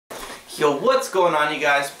Yo, what's going on, you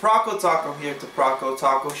guys? Prokotaco here to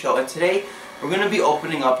Prokotaco Show, and today we're going to be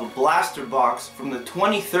opening up a blaster box from the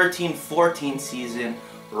 2013-14 season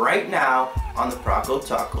right now on the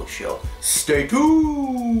Prokotaco Show. Stay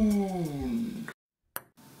tuned!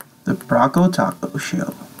 The Prokotaco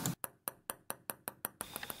Show.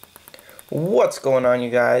 What's going on, you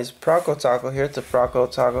guys? Prokotaco here to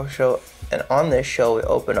Prokotaco Show, and on this show we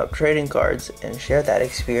open up trading cards and share that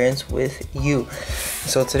experience with you.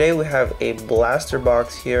 So today we have a blaster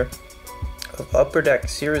box here of Upper Deck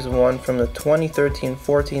Series 1 from the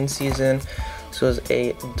 2013-14 season. This was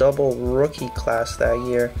a double rookie class that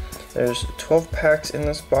year. There's 12 packs in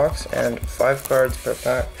this box and 5 cards per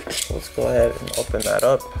pack. So let's go ahead and open that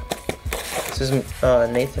up. This is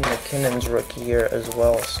Nathan McKinnon's rookie year as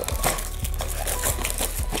well. So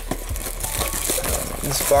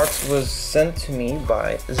this box was sent to me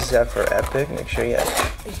by Zephyr Epic. Make sure you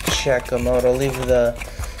check them out. I'll leave the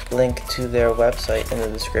link to their website in the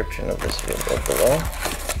description of this video below.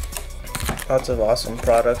 Lots of awesome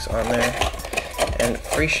products on there, and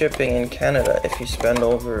free shipping in Canada if you spend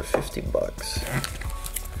over 50 bucks.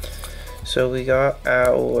 So we got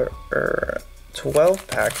our 12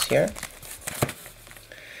 packs here.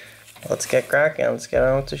 Let's get cracking. Let's get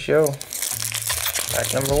on with the show.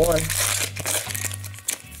 Pack number 1.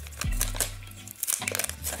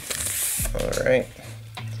 Alright,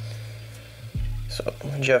 so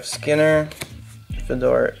Jeff Skinner,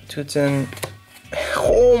 Fedor Tutin.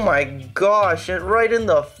 Oh my gosh, right in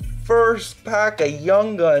the first pack, a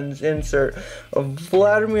Young Guns insert of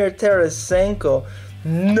Vladimir Tarasenko.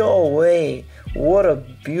 No way, what a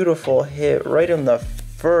beautiful hit right in the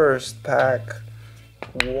first pack.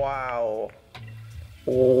 Wow,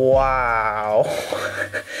 wow.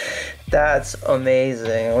 That's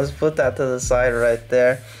amazing. Let's put that to the side right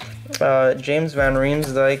there. James Van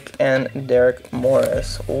Riemsdyk and Derek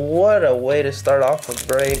Morris. What a way to start off a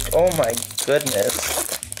break. Oh my goodness.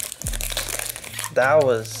 That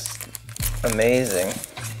was amazing.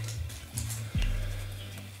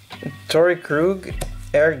 Torrey Krug,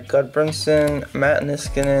 Eric Gudbranson, Matt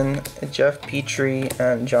Niskanen, Jeff Petrie,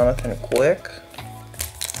 and Jonathan Quick.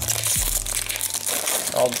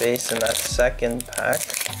 All base in that second pack.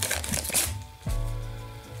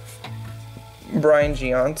 Brian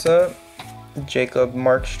Gianta, Jacob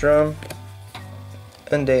Markstrom,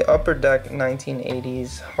 and a Upper Deck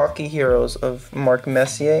 1980s Hockey Heroes of Mark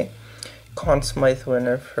Messier, Conn Smythe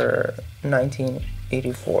winner for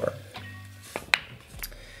 1984.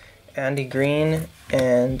 Andy Green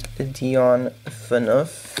and Dion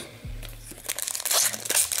Phaneuf.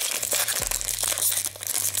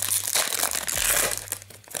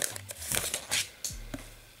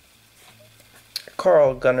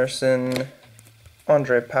 Carl Gunnarsson,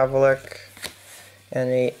 Andre Pavelek,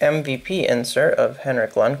 and a MVP insert of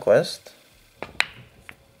Henrik Lundqvist.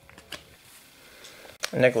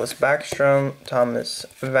 Nicholas Backstrom, Thomas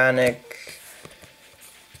Vanek,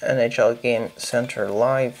 NHL Game Center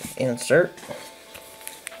Live insert.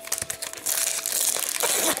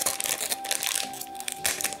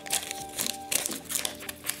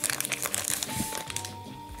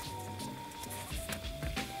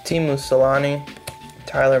 Teemu Selanne,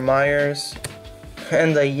 Tyler Myers,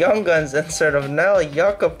 and the Young Guns insert of Nail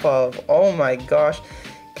Yakupov. Oh my gosh.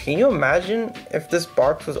 Can you imagine if this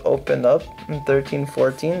box was opened up in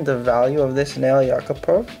 13-14, the value of this Nail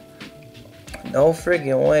Yakupov? No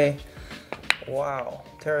friggin' way. Wow.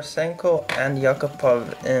 Tarasenko and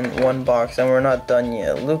Yakupov in one box, and we're not done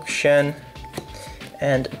yet. Luke Shen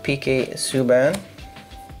and PK Subban.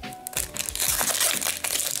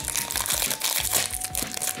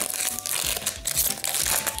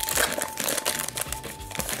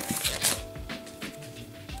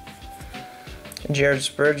 Jared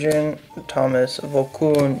Spurgeon, Thomas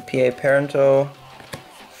Vokun, P.A. Parento,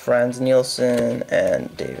 Franz Nielsen,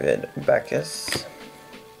 and David Beckes.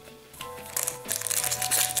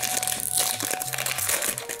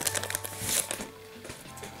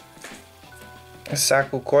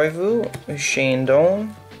 Saku Koivu, Shane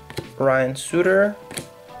Doan, Ryan Suter,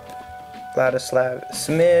 Vladislav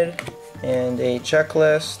Smid, and a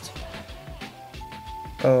checklist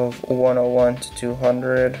of 101 to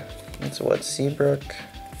 200. That's what Seabrook,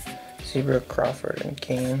 Crawford, and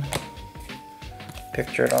Kane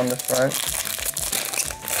pictured on the front.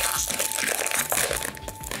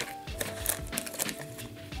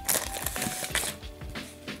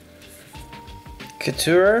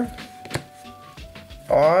 Couture,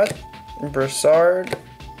 Ott, Broussard,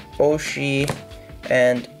 Oshie,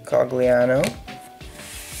 and Cogliano.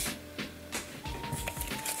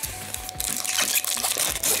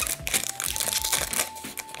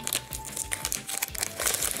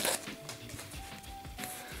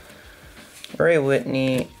 Ray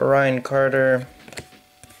Whitney, Ryan Carter,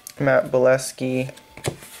 Matt Bolesky,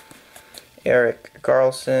 Eric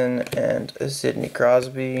Carlson, and Sidney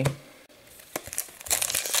Crosby.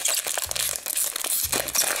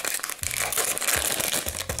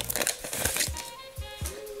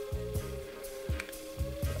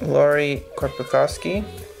 Laurie Korpikoski,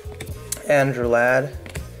 Andrew Ladd,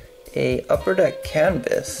 a Upper Deck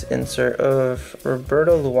canvas insert of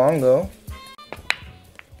Roberto Luongo,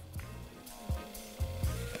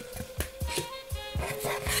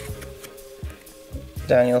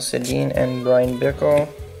 Daniel Sedin and Brian Bickle,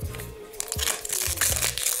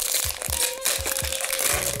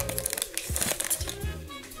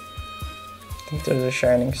 I think there's a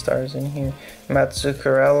Shining Stars in here, Matt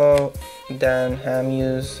Zuccarello, Dan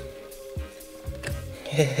Hamuse,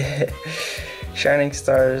 Shining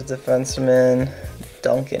Stars defenseman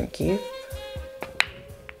Duncan Keith,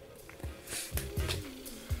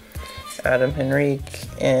 Adam Henrique,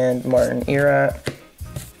 and Martin Erat.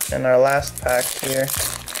 And our last pack here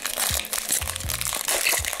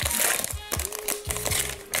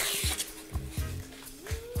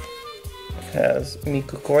has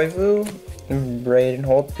Mikko Koivu, Braden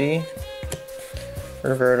Holtby,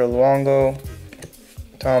 Roberto Luongo,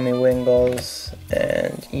 Tommy Wingles,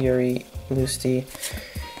 and Yuri Lusty,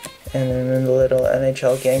 and then the little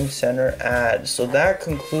NHL Game Center ad. So that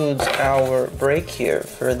concludes our break here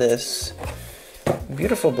for this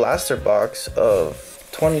beautiful blaster box of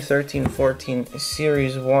 2013-14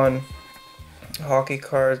 Series 1 hockey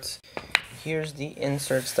cards. Here's the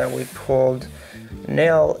inserts that we pulled.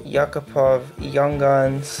 Nail Yakupov Young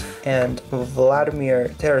Guns and Vladimir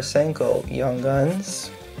Tarasenko Young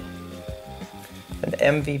Guns. An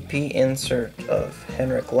MVP insert of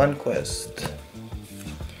Henrik Lundqvist.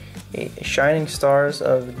 A Shining Stars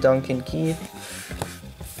of Duncan Keith.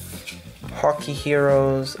 Hockey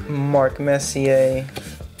Heroes Mark Messier.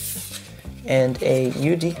 And a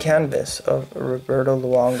UD canvas of Roberto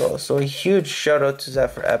Luongo. So a huge shout out to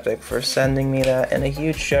Zephyr Epic for sending me that, and a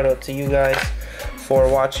huge shout out to you guys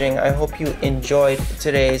for watching. I hope you enjoyed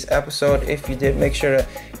today's episode. If you did, make sure to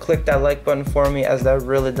click that like button for me, as that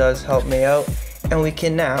really does help me out. And we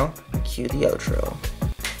can now cue the outro.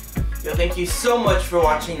 Yo, thank you so much for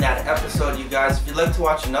watching that episode, you guys. If you'd like to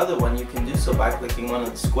watch another one, you can do so by clicking one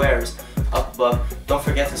of the squares up above. Don't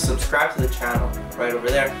forget to subscribe to the channel right over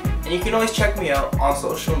there. And you can always check me out on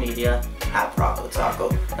social media at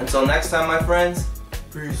Prokotaco. Until next time, my friends,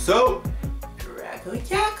 peace out.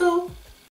 Prokotaco.